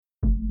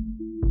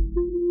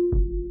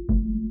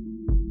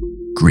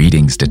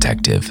Greetings,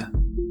 Detective.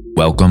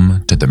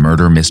 Welcome to the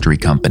Murder Mystery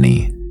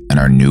Company and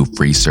our new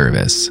free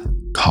service,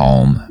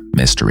 Calm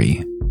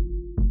Mystery.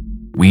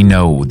 We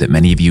know that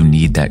many of you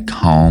need that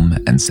calm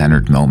and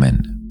centered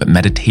moment, but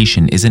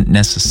meditation isn't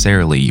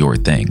necessarily your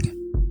thing.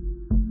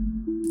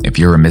 If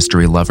you're a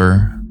mystery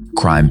lover,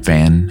 crime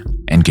fan,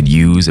 and could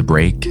use a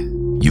break,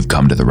 you've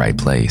come to the right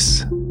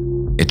place.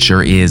 It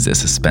sure is a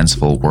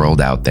suspenseful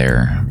world out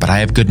there, but I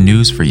have good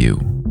news for you.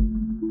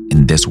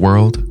 In this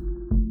world,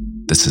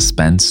 the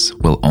suspense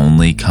will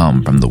only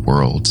come from the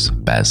world's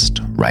best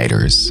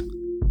writers.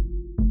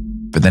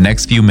 For the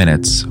next few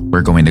minutes,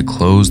 we're going to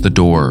close the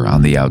door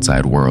on the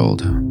outside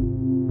world.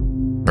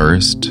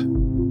 First,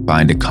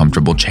 find a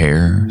comfortable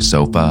chair,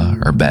 sofa,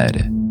 or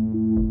bed.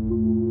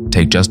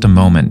 Take just a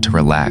moment to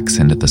relax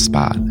into the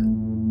spot.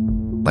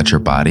 Let your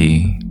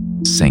body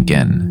sink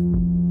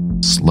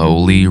in,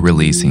 slowly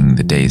releasing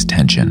the day's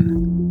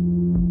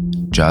tension.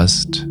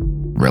 Just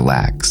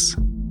relax.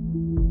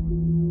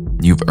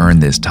 You've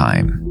earned this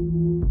time.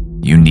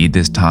 You need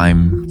this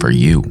time for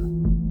you.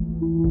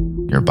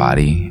 Your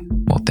body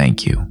will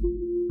thank you.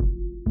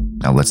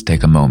 Now let's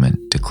take a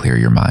moment to clear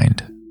your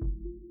mind.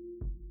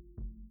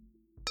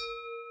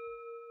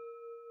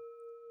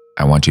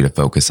 I want you to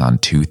focus on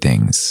two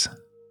things: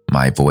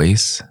 my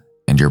voice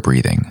and your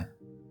breathing.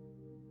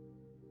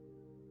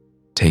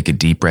 Take a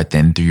deep breath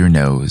in through your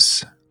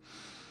nose.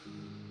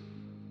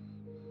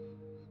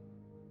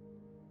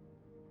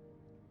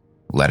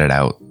 Let it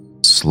out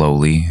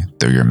slowly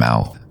through your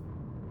mouth.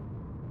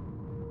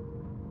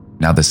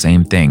 Now the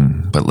same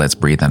thing, but let's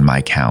breathe on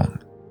my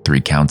count.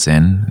 3 counts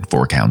in,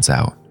 4 counts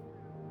out.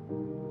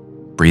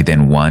 Breathe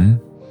in 1,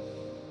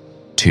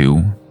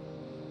 2,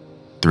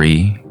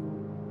 3.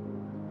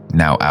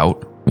 Now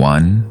out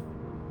 1,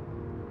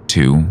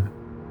 2,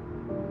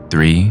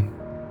 3,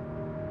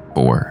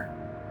 4.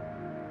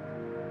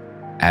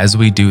 As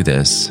we do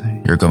this,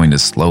 you're going to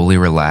slowly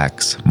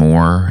relax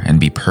more and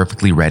be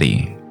perfectly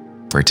ready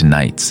for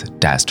tonight's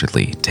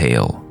dastardly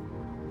tale.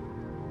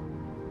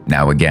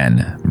 Now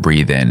again,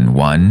 breathe in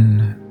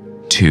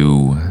 1,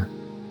 2,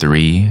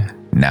 3.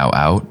 Now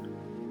out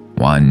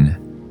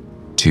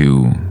 1,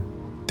 2,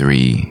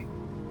 3,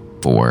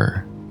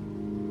 4.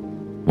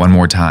 One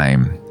more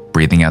time,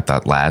 breathing out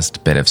that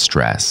last bit of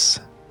stress.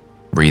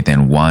 Breathe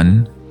in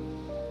 1,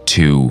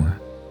 2,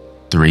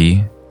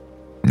 3.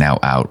 Now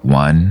out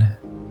 1,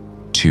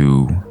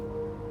 2,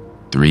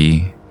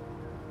 3,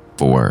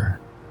 4.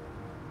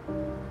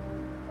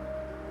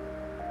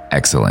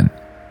 Excellent.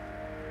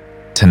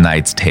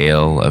 Tonight's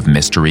tale of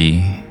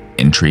mystery,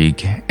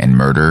 intrigue, and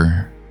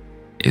murder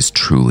is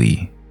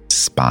truly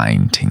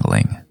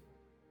spine-tingling.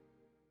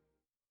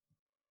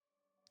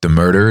 The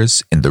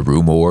Murders in the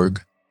Rue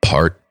Morgue,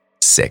 Part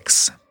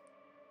 6.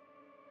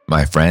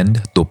 My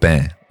friend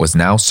Dupin was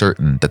now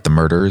certain that the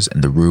murders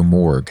in the Rue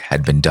Morgue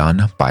had been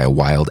done by a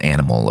wild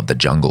animal of the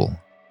jungle,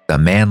 the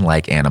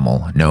man-like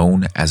animal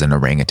known as an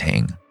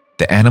orangutan.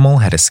 The animal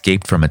had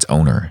escaped from its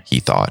owner, he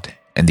thought,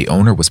 and the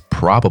owner was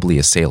probably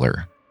a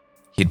sailor.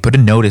 He'd put a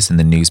notice in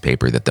the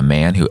newspaper that the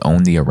man who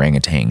owned the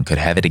orangutan could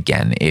have it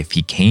again if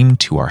he came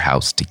to our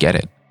house to get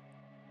it.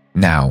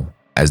 Now,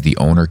 as the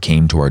owner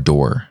came to our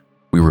door,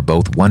 we were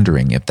both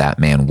wondering if that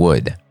man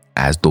would,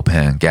 as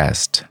Dupin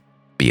guessed,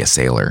 be a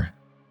sailor.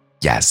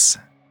 Yes,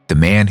 the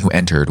man who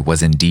entered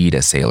was indeed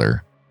a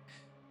sailor.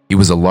 He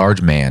was a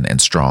large man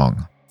and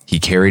strong. He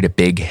carried a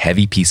big,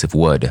 heavy piece of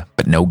wood,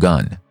 but no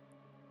gun.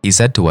 He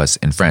said to us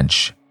in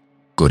French,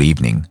 "Good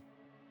evening."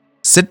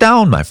 "Sit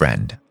down, my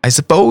friend. I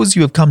suppose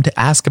you have come to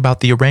ask about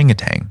the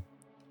orangutan.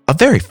 A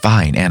very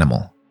fine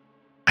animal.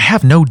 I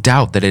have no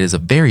doubt that it is a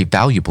very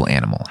valuable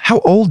animal. How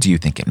old do you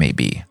think it may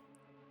be?"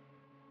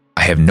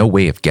 "I have no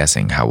way of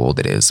guessing how old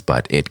it is,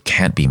 but it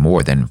can't be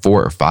more than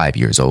 4 or 5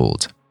 years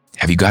old.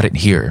 Have you got it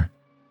here?"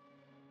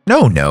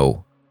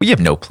 No. We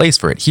have no place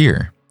for it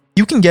here.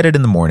 You can get it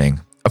in the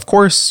morning. Of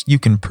course, you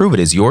can prove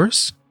it is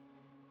yours?"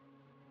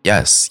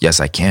 Yes,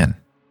 I can."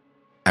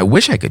 "I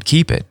wish I could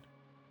keep it."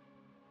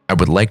 "I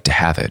would like to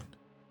have it.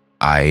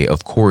 I,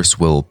 of course,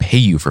 will pay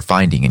you for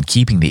finding and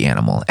keeping the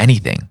animal.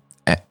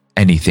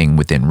 Anything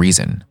within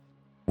reason."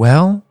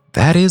 "Well,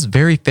 that is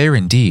very fair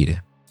indeed.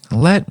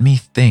 Let me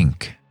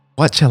think.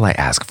 What shall I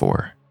ask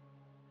for?"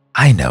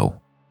 "I know.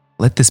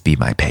 Let this be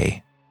my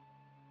pay.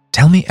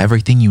 Tell me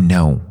everything you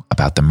know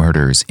about the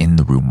murders in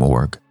the Rue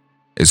Morgue."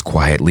 As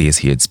quietly as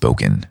he had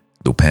spoken,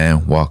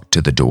 Dupin walked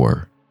to the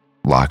door,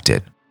 locked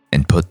it,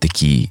 and put the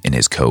key in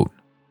his coat.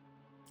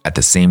 At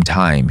the same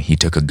time, he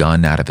took a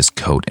gun out of his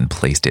coat and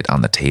placed it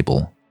on the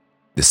table.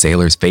 The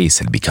sailor's face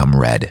had become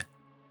red.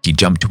 He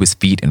jumped to his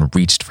feet and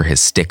reached for his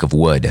stick of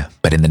wood,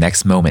 but in the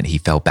next moment he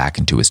fell back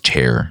into his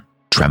chair,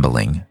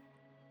 trembling.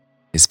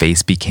 His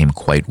face became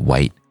quite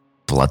white,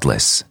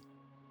 bloodless.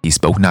 He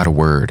spoke not a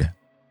word.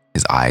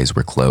 His eyes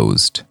were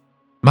closed.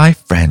 "My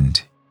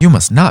friend, you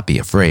must not be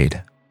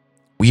afraid.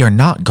 We are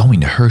not going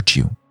to hurt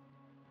you.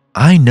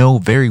 I know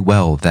very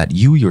well that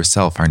you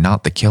yourself are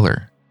not the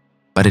killer.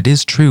 But it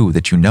is true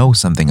that you know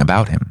something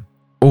about him,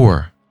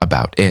 or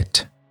about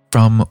it.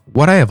 From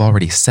what I have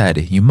already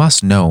said, you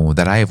must know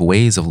that I have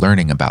ways of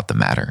learning about the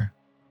matter,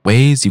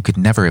 ways you could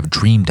never have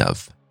dreamed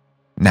of.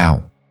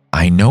 Now,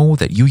 I know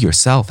that you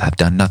yourself have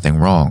done nothing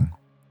wrong.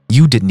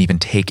 You didn't even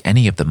take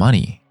any of the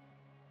money.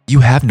 You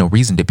have no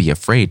reason to be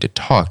afraid to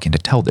talk and to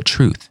tell the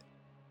truth.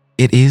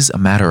 It is a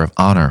matter of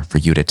honor for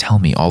you to tell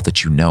me all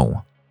that you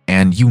know,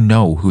 and you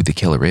know who the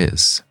killer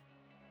is.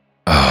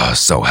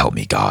 So help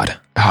me God.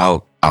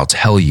 I'll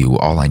tell you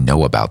all I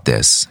know about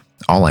this,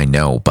 all I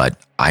know, but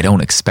I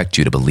don't expect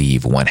you to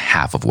believe one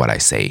half of what I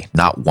say,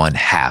 not one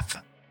half.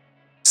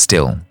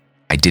 Still,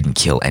 I didn't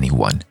kill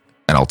anyone,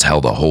 and I'll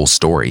tell the whole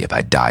story if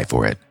I die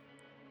for it.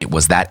 It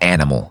was that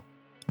animal,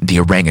 the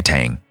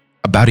orangutan.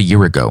 About a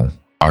year ago,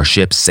 our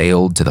ship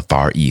sailed to the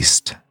Far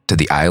East, to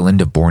the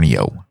island of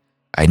Borneo.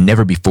 I had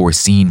never before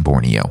seen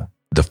Borneo.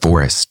 The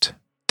forest,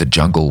 the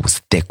jungle was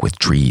thick with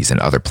trees and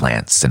other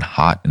plants, and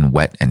hot and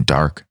wet and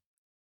dark.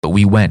 But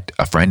we went,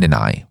 a friend and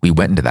I, we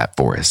went into that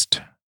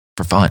forest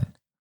for fun.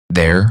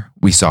 There,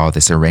 we saw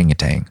this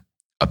orangutan,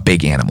 a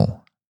big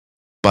animal.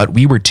 But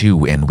we were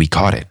two and we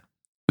caught it.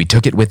 We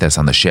took it with us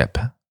on the ship.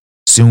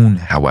 Soon,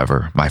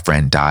 however, my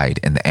friend died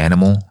and the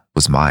animal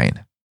was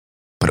mine.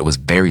 But it was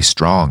very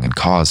strong and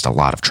caused a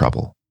lot of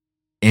trouble.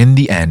 In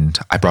the end,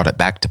 I brought it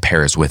back to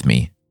Paris with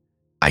me.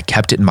 I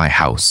kept it in my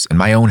house, in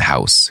my own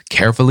house,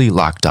 carefully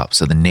locked up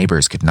so the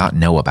neighbors could not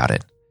know about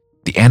it.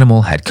 The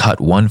animal had cut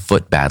one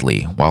foot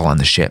badly while on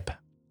the ship.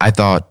 I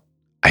thought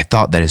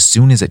that as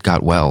soon as it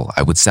got well,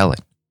 I would sell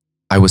it.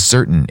 I was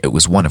certain it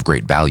was one of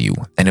great value,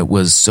 and it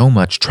was so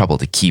much trouble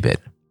to keep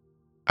it.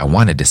 I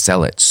wanted to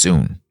sell it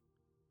soon.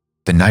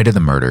 The night of the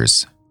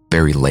murders,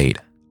 very late,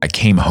 I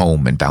came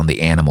home and found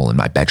the animal in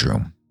my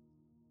bedroom.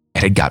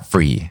 It had got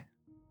free.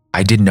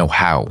 I didn't know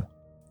how.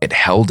 It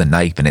held a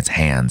knife in its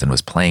hands and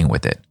was playing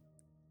with it.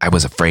 I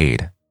was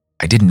afraid.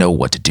 I didn't know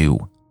what to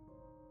do.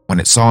 When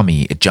it saw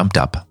me, it jumped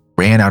up,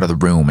 ran out of the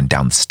room and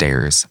down the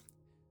stairs.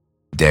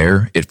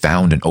 There, it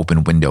found an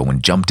open window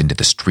and jumped into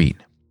the street.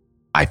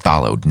 I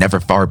followed, never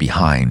far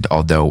behind,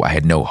 although I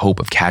had no hope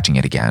of catching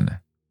it again.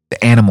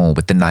 The animal,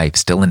 with the knife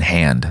still in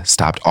hand,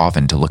 stopped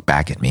often to look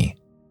back at me.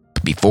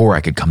 But before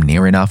I could come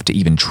near enough to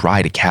even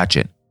try to catch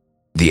it,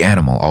 the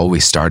animal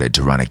always started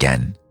to run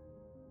again.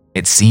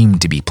 It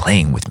seemed to be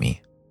playing with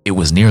me. It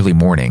was nearly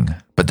morning,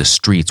 but the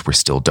streets were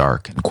still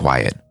dark and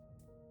quiet.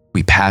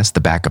 We passed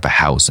the back of a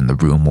house in the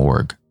Rue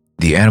Morgue.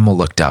 The animal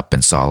looked up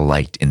and saw a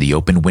light in the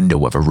open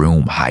window of a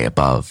room high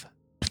above.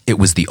 It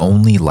was the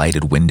only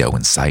lighted window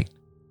in sight.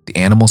 The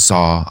animal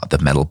saw the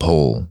metal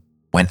pole,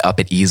 went up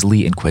it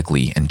easily and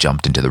quickly, and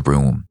jumped into the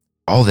room.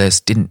 All this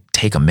didn't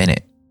take a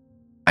minute.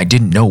 I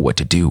didn't know what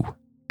to do.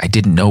 I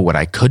didn't know what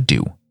I could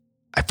do.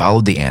 I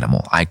followed the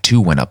animal. I too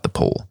went up the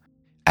pole.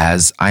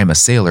 As I am a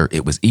sailor,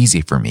 it was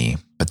easy for me,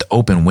 but the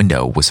open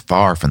window was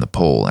far from the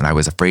pole and I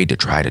was afraid to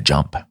try to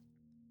jump.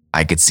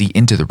 I could see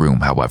into the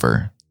room,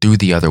 however, through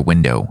the other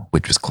window,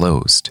 which was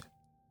closed.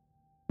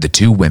 The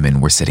two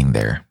women were sitting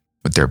there,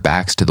 with their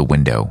backs to the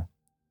window.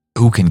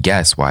 Who can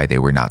guess why they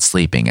were not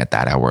sleeping at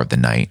that hour of the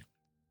night?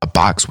 A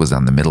box was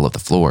on the middle of the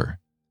floor.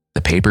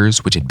 The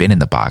papers which had been in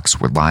the box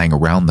were lying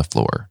around the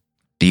floor.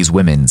 These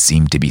women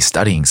seemed to be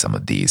studying some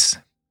of these.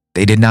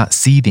 They did not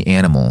see the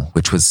animal,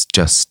 which was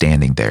just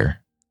standing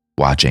there,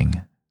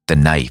 watching, the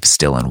knife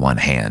still in one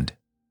hand.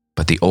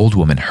 But the old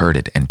woman heard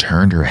it and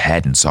turned her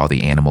head and saw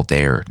the animal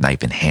there,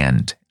 knife in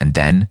hand, and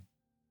then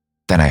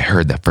I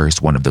heard the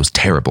first one of those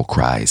terrible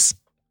cries.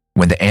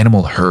 When the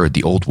animal heard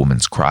the old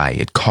woman's cry,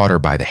 it caught her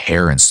by the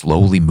hair and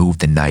slowly moved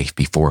the knife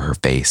before her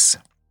face.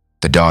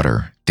 The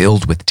daughter,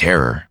 filled with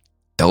terror,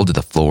 fell to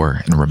the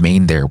floor and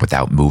remained there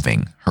without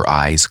moving, her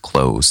eyes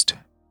closed.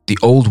 The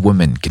old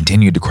woman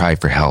continued to cry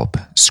for help,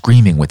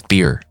 screaming with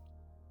fear.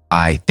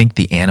 I think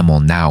the animal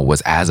now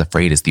was as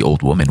afraid as the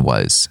old woman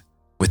was.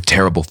 With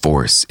terrible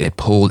force, it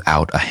pulled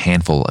out a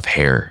handful of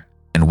hair,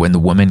 and when the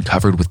woman,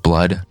 covered with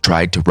blood,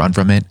 tried to run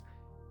from it,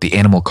 the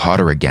animal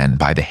caught her again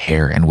by the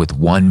hair, and with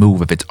one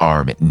move of its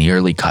arm, it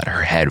nearly cut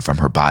her head from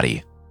her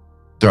body.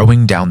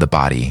 Throwing down the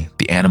body,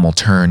 the animal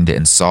turned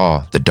and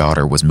saw the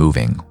daughter was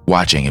moving,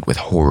 watching it with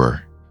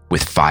horror.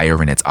 With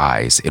fire in its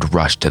eyes, it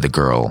rushed to the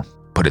girl,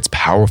 put its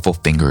powerful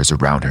fingers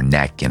around her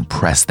neck and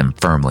pressed them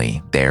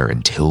firmly there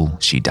until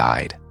she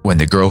died. When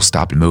the girl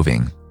stopped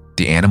moving,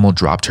 the animal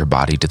dropped her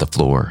body to the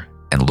floor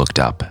and looked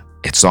up.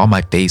 It saw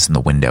my face in the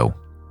window.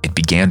 It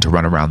began to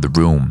run around the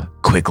room,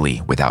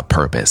 quickly, without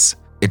purpose.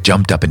 It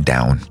jumped up and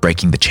down,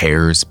 breaking the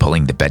chairs,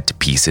 pulling the bed to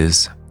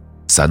pieces.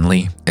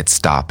 Suddenly, it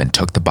stopped and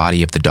took the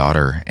body of the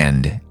daughter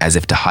and, as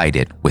if to hide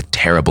it, with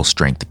terrible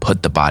strength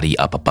put the body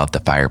up above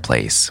the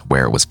fireplace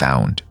where it was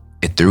found.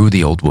 It threw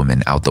the old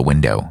woman out the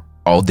window.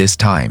 All this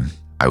time,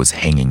 I was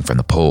hanging from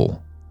the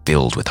pole,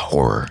 filled with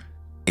horror.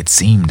 It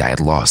seemed I had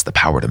lost the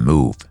power to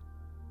move.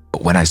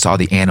 But when I saw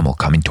the animal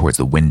coming towards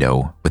the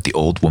window with the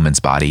old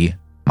woman's body,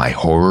 my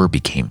horror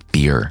became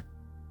fear.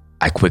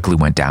 I quickly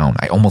went down.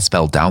 I almost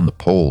fell down the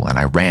pole and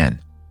I ran.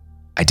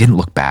 I didn't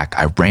look back.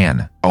 I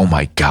ran. Oh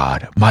my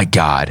God, my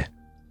God.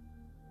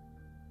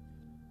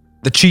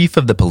 The chief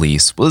of the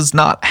police was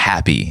not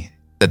happy.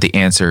 that the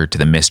answer to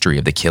the mystery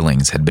of the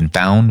killings had been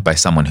found by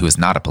someone who is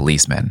not a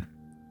policeman.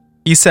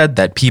 He said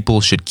that people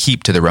should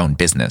keep to their own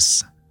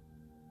business.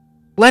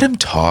 "Let him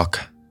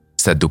talk,"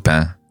 said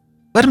Dupin.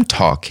 "Let him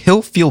talk,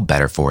 he'll feel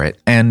better for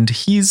it, and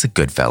he's a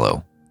good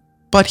fellow.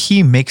 But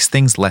he makes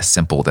things less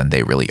simple than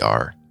they really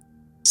are.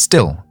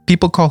 Still,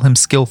 people call him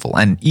skillful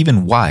and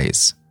even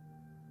wise.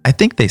 I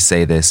think they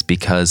say this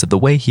because of the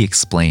way he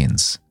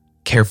explains,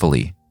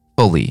 carefully,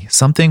 fully,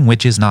 something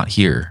which is not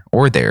here,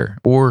 or there,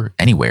 or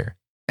anywhere,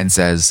 and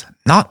says,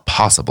 'Not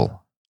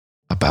possible,'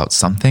 about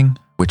something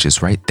which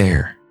is right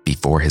there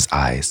before his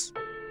eyes."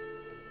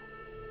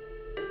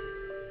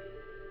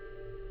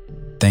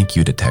 Thank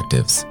you,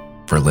 detectives,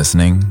 for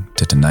listening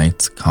to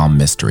tonight's Calm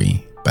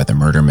Mystery by the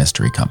Murder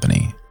Mystery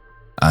Company.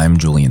 I'm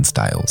Julian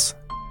Stiles.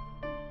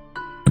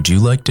 Would you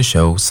like to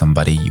show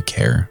somebody you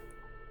care?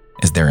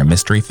 Is there a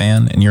mystery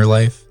fan in your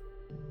life?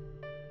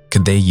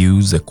 Could they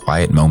use a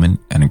quiet moment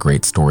and a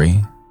great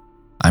story?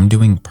 I'm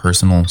doing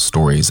personal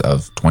stories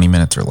of 20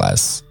 minutes or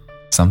less.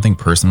 Something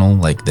personal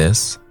like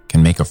this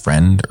can make a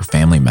friend or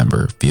family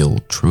member feel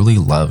truly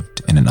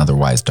loved in an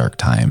otherwise dark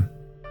time.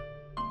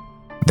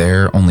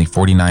 They're only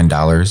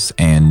 $49,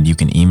 and you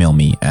can email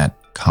me at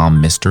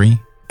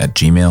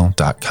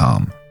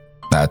calmmystery@gmail.com.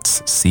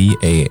 That's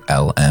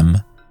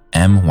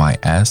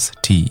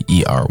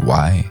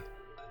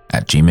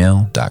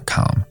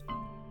CALMMYSTERY@gmail.com.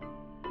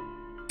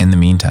 In the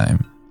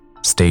meantime,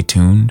 stay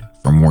tuned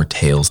for more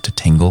tales to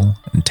tingle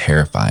and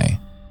terrify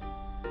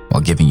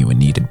while giving you a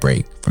needed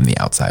break from the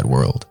outside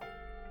world.